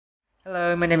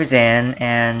Hello, my name is Ann,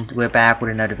 and we're back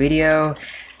with another video.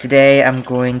 Today I'm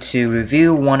going to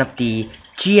review one of the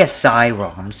GSI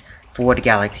ROMs for the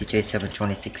Galaxy J7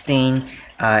 2016,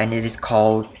 and it is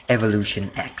called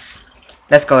Evolution X.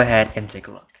 Let's go ahead and take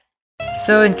a look.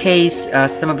 So in case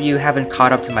some of you haven't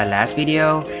caught up to my last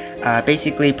video,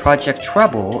 basically Project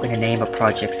Trouble in the name of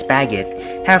Project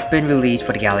Spaghetti have been released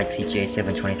for the Galaxy J7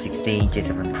 2016,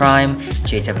 J7 Prime,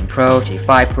 J7 Pro,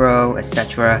 J5 Pro,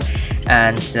 etc.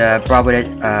 And brought with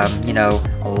it,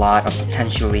 a lot of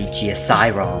potentially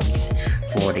GSI ROMs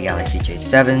for the Galaxy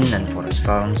J7 and for those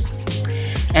phones.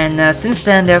 And since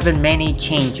then, there have been many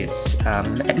changes.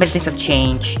 Many things have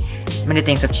changed. Many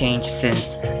things have changed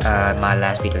since my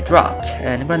last video dropped,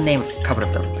 and I'm gonna name a couple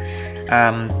of them.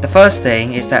 The first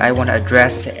thing is that I want to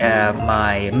address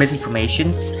my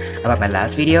misinformations about my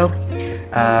last video.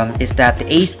 Is that the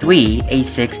A3,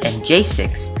 A6, and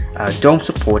J6 don't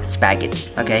support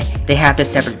Spaghetti. Okay, they have the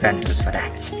separate vendors for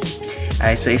that.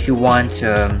 Alright, so if you want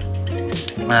to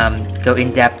go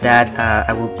in depth that,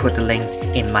 I will put the links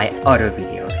in my other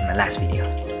videos, my last video.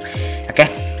 Okay,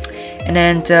 and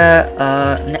then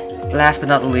last but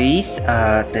not least,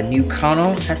 the new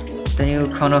kernel has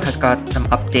got some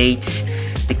updates.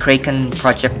 The Kraken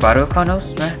Project Butter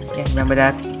kernels, right? Yeah, remember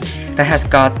that? That has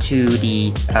got to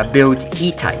the build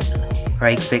E-type,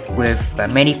 right? With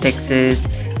many fixes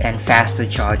and faster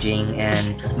charging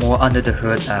and more under the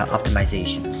hood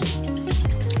optimizations.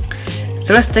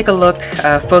 So let's take a look.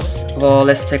 First of all,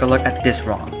 let's take a look at this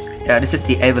ROM. This is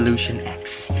the Evolution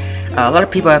X. A lot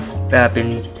of people have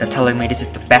been telling me this is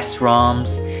the best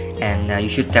ROMs, and you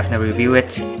should definitely review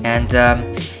it. And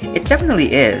it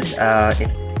definitely is.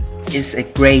 It is a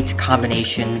great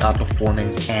combination of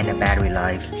performance and a battery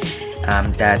life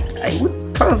that I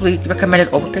would probably recommend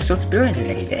it over Pixel Experience in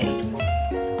any day.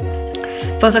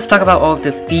 First, let's talk about all of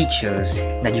the features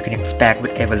that you can expect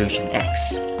with Evolution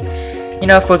X.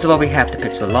 First of all, we have the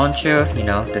Pixel Launcher,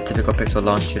 the typical Pixel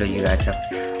Launcher that you guys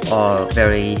have all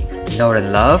very know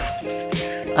and love.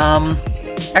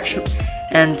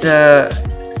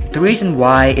 The reason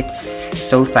why it's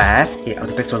so fast, the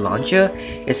Pixel Launcher,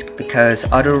 is because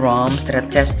other ROMs that I've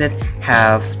tested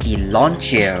have the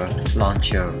launcher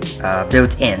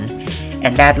built in,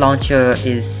 and that launcher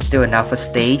is still in alpha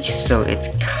stage, so it's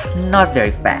not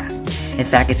very fast. In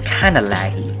fact, it's kind of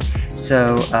laggy.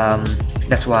 So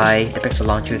that's why the Pixel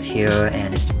Launcher is here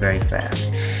and it's very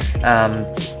fast.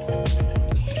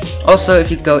 Also, if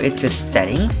you go into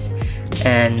settings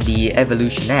and the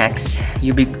Evolution X,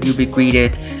 you'll be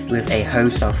greeted with a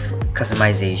host of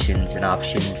customizations and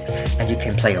options that you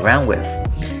can play around with.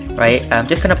 Right?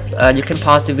 You can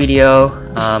pause the video.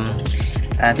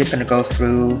 I'm just gonna go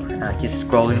through, just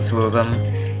scrolling through them.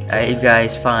 If you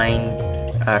guys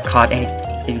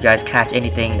if you guys catch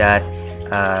anything that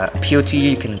appeal to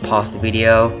you, you can pause the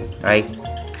video, right?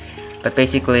 But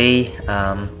basically,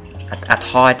 at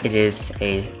heart, it is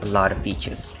a lot of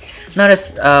features. Not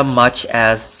as much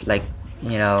as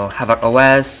Havoc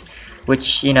OS,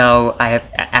 which I have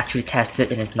actually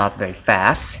tested and it's not very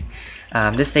fast.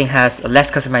 This thing has less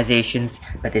customizations,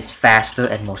 but it's faster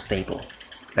and more stable.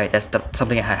 Right? That's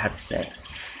something I have to say.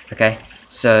 Okay,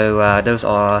 so those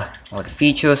are all the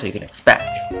features you can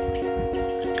expect.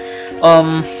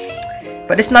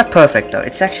 But it's not perfect though.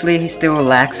 It's actually still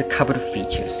lacks a couple of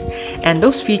features, and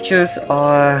those features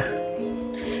are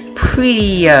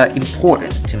pretty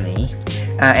important to me.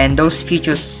 And those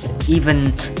features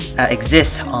even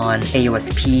exist on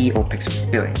AOSP or Pixel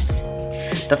Experience.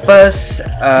 The first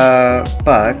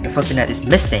thing that is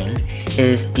missing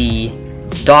is the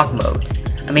dark mode.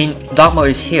 I mean, dark mode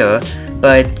is here,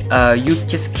 but you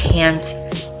just can't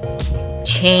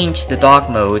change the dark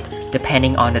mode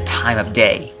depending on the time of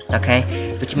day. Okay,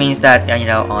 which means that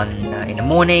in the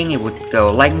morning it would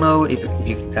go light mode. If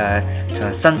you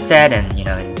turn sunset, and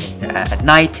at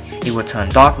night it would turn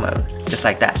dark mode, just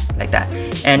like that.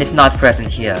 And it's not present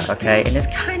here. Okay, and it's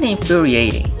kind of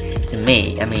infuriating to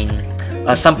me. I mean,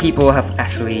 some people have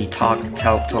actually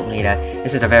told me that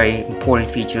this is a very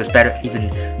important feature. It's better, even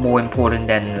more important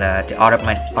than the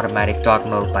automatic dark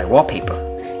mode by wallpaper.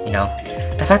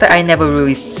 The fact that I never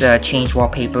really changed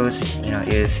wallpapers,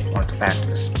 is one of the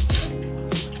factors.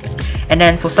 And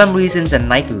then for some reason, the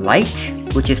night light,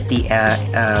 which is the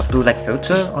blue light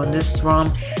filter on this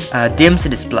ROM, dims the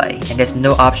display, and there's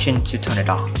no option to turn it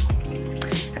off.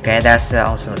 Okay, that's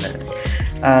also another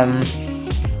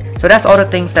thing. So that's all the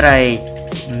things that I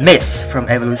miss from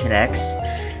Evolution X.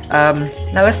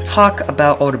 Now let's talk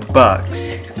about all the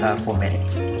bugs for a minute.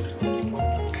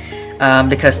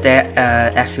 Because there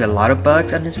actually a lot of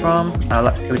bugs on this ROM,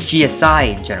 with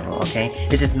GSI in general. Okay,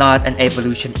 this is not an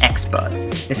Evolution X bugs.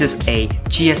 This is a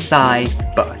GSI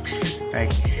bugs,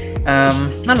 right?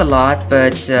 Not a lot,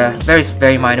 but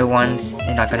very minor ones.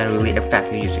 They're not gonna really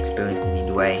affect your user experience in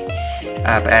any way.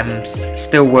 But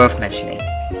still worth mentioning.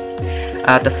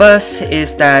 The first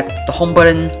is that the home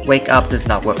button wake up does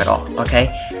not work at all.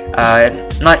 Okay,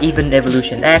 not even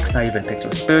Evolution X, not even Pixel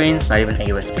Experience, not even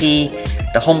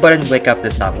AOSP. The home button wake up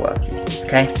does not work.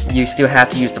 Okay, you still have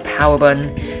to use the power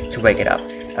button to wake it up.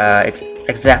 It's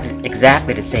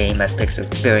exactly the same as Pixel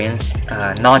Experience,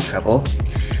 non-treble.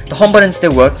 The home button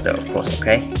still works though, of course.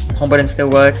 Okay, home button still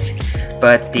works,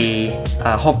 but the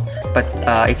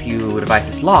if your device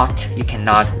is locked, you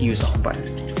cannot use the home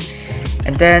button.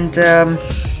 And then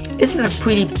this is a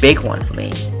pretty big one for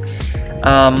me.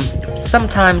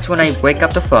 Sometimes when I wake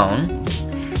up the phone,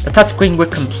 the touchscreen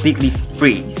would completely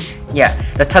freeze. Yeah,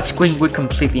 the touchscreen would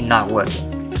completely not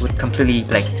working. Would completely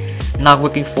not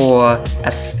working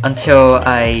until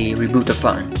I reboot the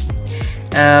phone.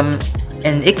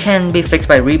 And it can be fixed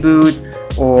by reboot,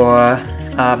 or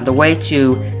the way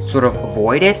to sort of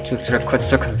avoid it, to sort of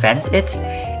circumvent it,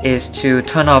 is to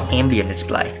turn off ambient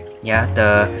display. Yeah,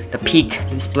 the peak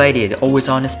display, the always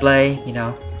on display, you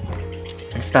know,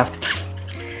 and stuff.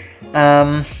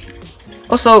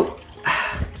 Also,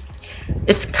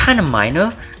 it's kind of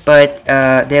minor, but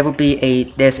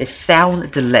there's a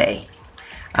sound delay,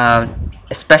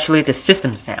 especially the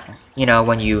system sounds. You know,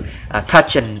 when you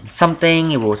touch on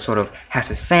something, it will sort of has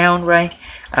a sound, right?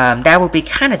 That will be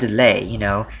kind of delay. You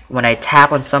know, when I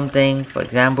tap on something, for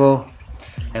example,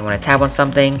 and when I tap on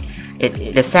something,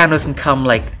 the sound doesn't come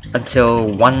until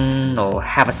 1 or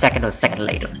half a second or a second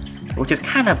later, which is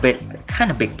kind of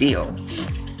big deal.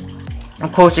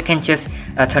 Of course, you can just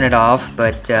turn it off,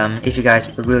 but if you guys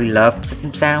really love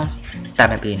system sounds, that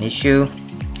might be an issue.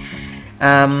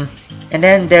 And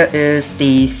then there is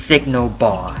the signal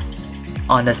bar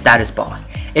on the status bar.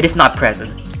 It is not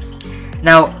present.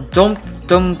 Now, don't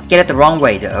get it the wrong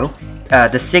way though.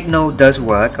 The signal does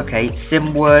work. Okay,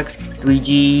 SIM works,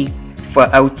 3G for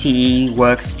LTE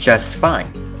works just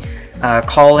fine.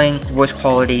 Calling, voice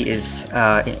quality is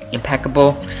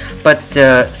impeccable, but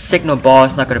the signal bar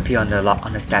is not going to appear on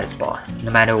the status bar.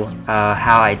 No matter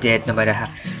how I did, no matter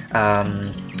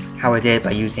how I did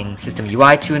by using System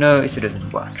UI Tuner, it still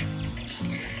doesn't work.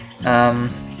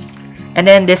 And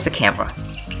then there's the camera.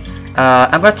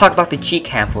 I'm going to talk about the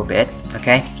G-Cam for a bit,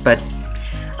 okay? But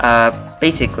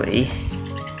basically,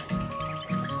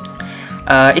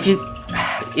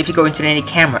 if you go into any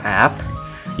camera app,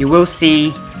 you will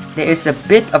see there is a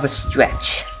bit of a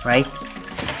stretch, right?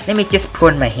 Let me just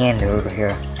put my hand over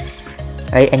here,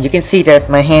 right? And you can see that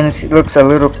my hands looks a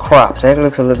little cropped. Right? It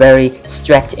looks a little very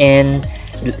stretched in.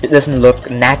 It doesn't look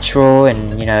natural,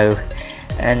 and you know,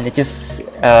 and it just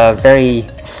very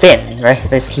thin, right?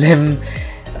 Very slim.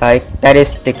 That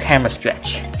is the camera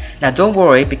stretch. Now don't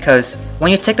worry, because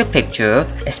when you take the picture,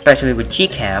 especially with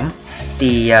Gcam,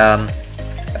 the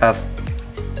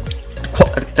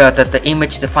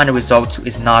image, the final result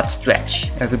is not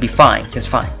stretched. It will be fine, just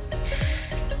fine.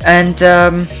 And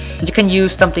you can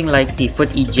use something like the Foot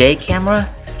EJ camera,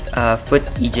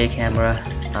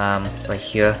 right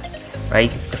here,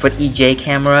 right? The Foot EJ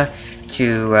camera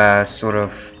to sort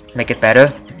of make it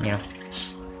better, you know.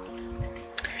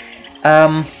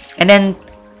 And then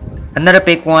another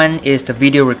big one is the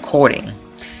video recording.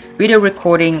 Video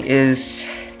recording is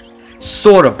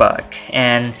sort of bug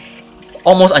and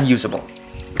almost unusable.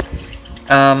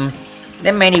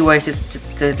 There are many ways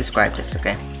to describe this,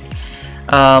 okay?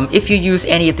 If you use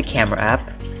any of the camera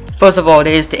app, first of all,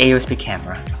 there is the AOSP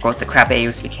camera, of course, the crap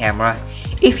AOSP camera.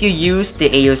 If you use the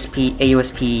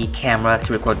AOSP camera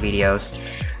to record videos,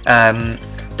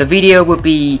 the video will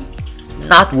be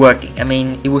not working. I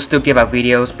mean, it will still give out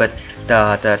videos, but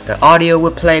the audio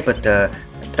will play, but the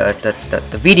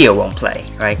video won't play,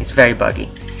 right? It's very buggy.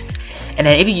 And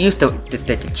then if you use the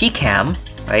Gcam,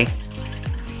 right,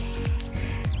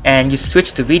 and you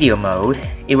switch to video mode,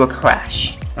 it will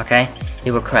crash, okay?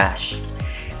 It will crash.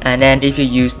 And then if you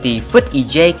use the Foot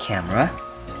EJ camera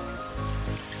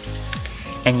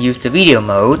and use the video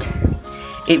mode,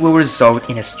 it will result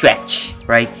in a stretch,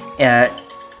 right?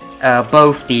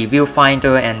 Both the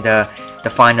viewfinder and the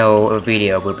final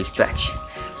video will be stretched.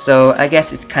 So I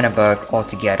guess it's kind of bug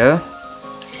altogether.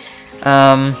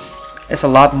 There's a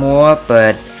lot more,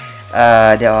 but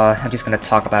I'm just gonna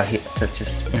talk about here, so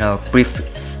just brief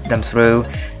them through.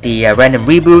 The random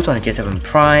reboots on the J7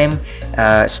 Prime.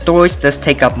 Storage does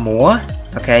take up more,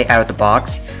 okay, out of the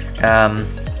box.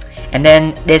 And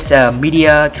then there's a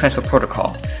media transfer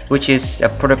protocol. which is a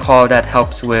protocol that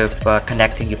helps with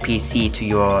connecting your PC to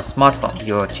your smartphone,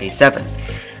 your J7.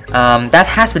 That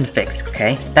has been fixed,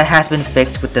 okay? That has been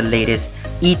fixed with the latest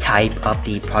E-type of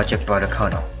the Project Butter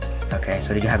kernel. Okay,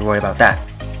 so you don't have to worry about that.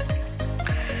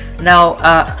 Now,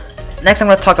 next I'm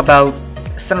going to talk about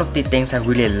some of the things I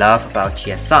really love about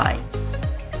GSI.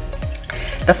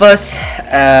 The first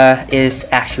is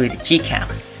actually the Gcam.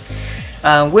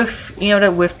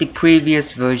 With the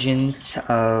previous versions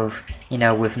of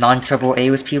with non-trouble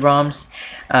AOSP ROMs,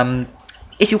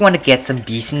 if you want to get some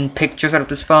decent pictures out of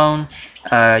this phone,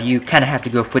 you kind of have to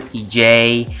go for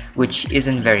EJ, which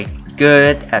isn't very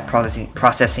good at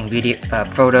processing video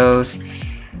photos.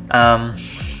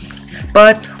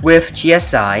 But with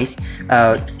GSI's,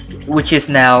 which is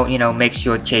now makes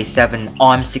your J7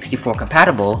 ARM64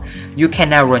 compatible, you can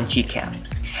now run Gcam,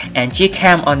 and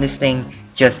Gcam on this thing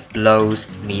just blows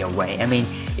me away. I mean,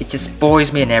 it just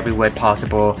spoils me in every way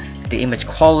possible. The image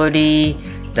quality,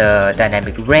 the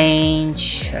dynamic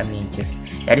range. I mean, just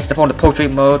that is the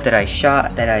portrait mode that I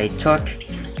took.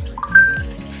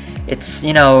 It's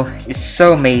it's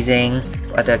so amazing.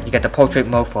 You get the portrait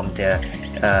mode from the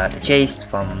Chase,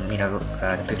 from the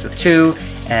Pixel 2,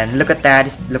 and look at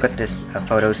that. Look at this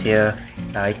photos here.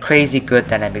 Crazy good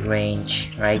dynamic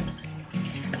range, right?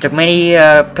 I took many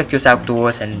pictures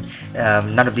outdoors, and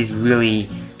none of these really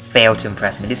failed to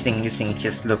impress me. This thing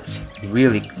just looks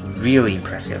really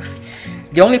impressive.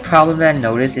 The only problem that I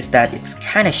noticed is that it's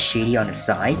kind of shady on the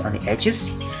side, on the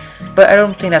edges, but I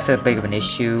don't think that's a big of an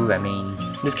issue. I mean,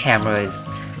 this camera is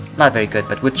not very good,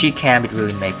 but with Gcam it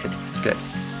really makes it good.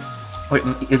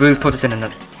 It really puts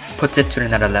it to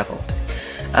another level.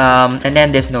 And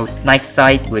then there's no night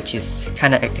sight, which is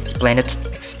kind of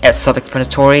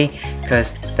self-explanatory,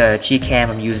 because the Gcam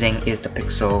I'm using is the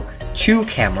Pixel 2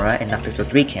 camera and not Pixel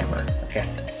 3 camera. Okay.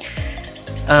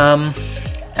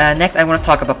 Next, I want to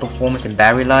talk about performance and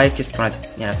battery life. Just gonna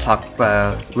talk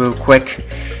real quick.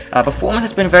 Performance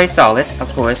has been very solid, of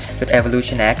course, with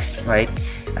Evolution X, right?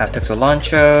 Pixel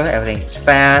launcher, everything's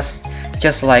fast,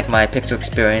 just like my Pixel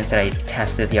experience that I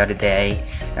tested the other day,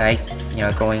 right?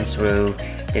 Going through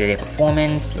day-to-day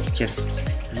performance, it's just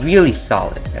really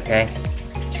solid. Okay,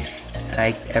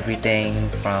 like everything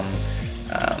from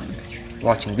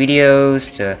watching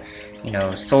videos to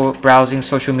browsing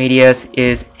social medias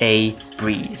is a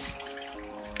breeze.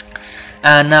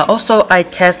 And also I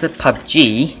tested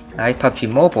PUBG, right, PUBG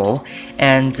Mobile,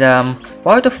 and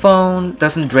while the phone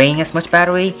doesn't drain as much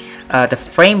battery, the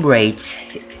frame rate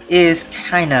is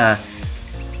kinda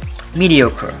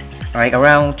mediocre, right,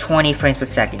 around 20 frames per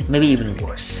second, maybe even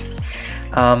worse.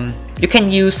 You can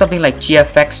use something like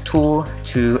GFX tool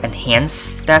to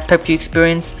enhance that PUBG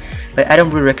experience, but I don't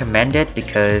really recommend it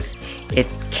because it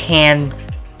can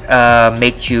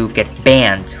make you get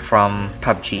banned from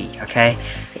PUBG. Okay,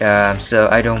 so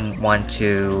I don't want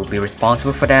to be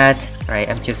responsible for that, right?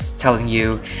 I'm just telling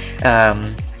you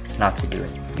not to do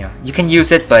it. You can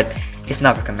use it, but it's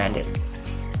not recommended.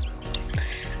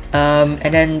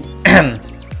 And then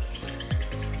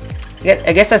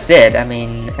I guess that's it. I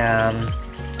mean,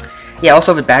 yeah,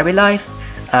 also with battery life,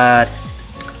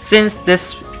 since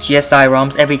this GSI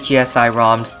ROMs, every GSI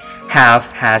ROMs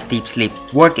has deep sleep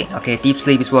working. Okay, deep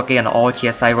sleep is working on all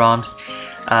GSI ROMs.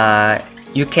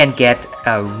 You can get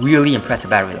a really impressive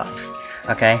battery life.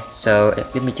 Okay, so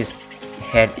let me just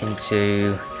head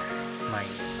into my.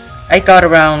 I got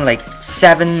around like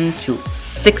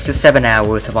 6 to 7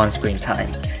 hours of on-screen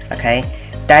time. Okay,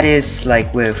 that is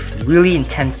like with really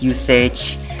intense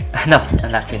usage. No,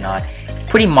 actually not.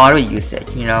 Pretty moderate usage.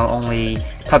 Only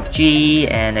PUBG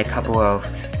and a couple of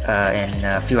and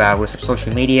a few hours of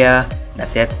social media.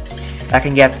 That's it. I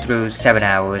can get through 7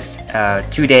 hours,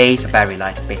 2 days of battery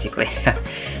life, basically.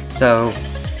 So,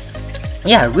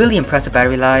 yeah, really impressive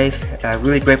battery life,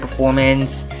 really great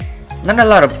performance. Not a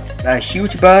lot of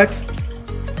huge bugs,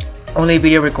 only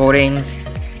video recordings,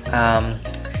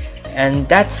 and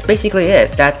that's basically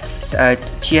it. That's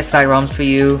GSI ROMs for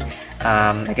you.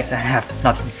 I guess I have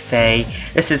nothing to say.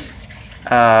 This is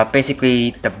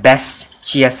basically the best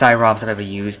GSI ROMs I've ever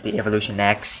used, the Evolution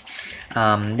X.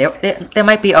 There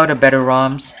might be other better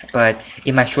ROMs, but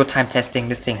in my short time testing,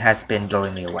 this thing has been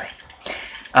blowing me away.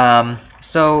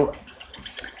 So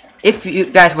if you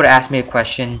guys would ask me a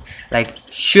question like,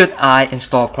 should I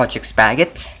install Project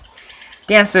Spaghetti?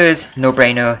 The answer is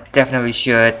no-brainer, definitely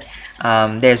should.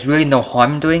 There's really no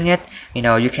harm in doing it.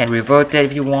 You can revert it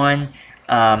if you want,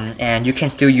 and you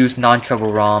can still use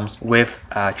non-trouble ROMs with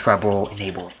trouble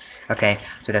enabled. Okay,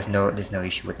 so there's no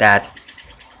issue with that.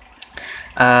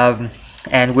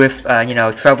 And with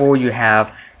trouble, you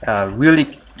have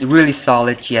really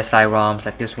solid GSI ROMs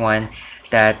like this one.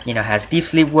 that has deep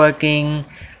sleep working,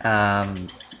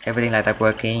 everything like that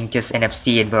working. Just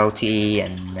NFC and VoLTE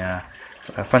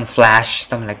and front flash,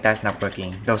 something like that's not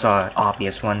working. Those are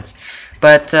obvious ones.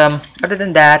 But other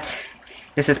than that,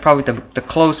 this is probably the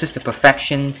closest to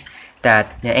perfections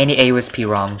that any AOSP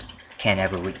ROMs can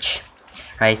ever reach.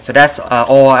 Right, so that's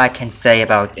all I can say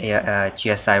about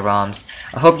GSI ROMs.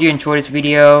 I hope you enjoyed this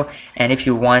video, and if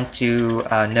you want to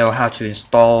know how to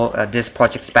install this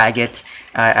Project Spaghetti,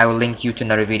 I will link you to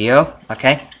another video.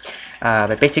 Okay,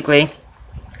 but basically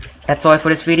that's all for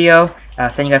this video.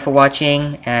 Thank you guys for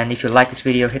watching, and if you like this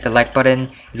video, hit the like button.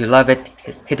 If you love it,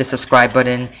 hit the subscribe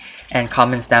button, and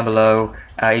comments down below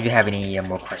if you have any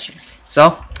more questions.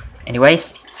 So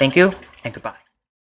anyways, thank you and goodbye.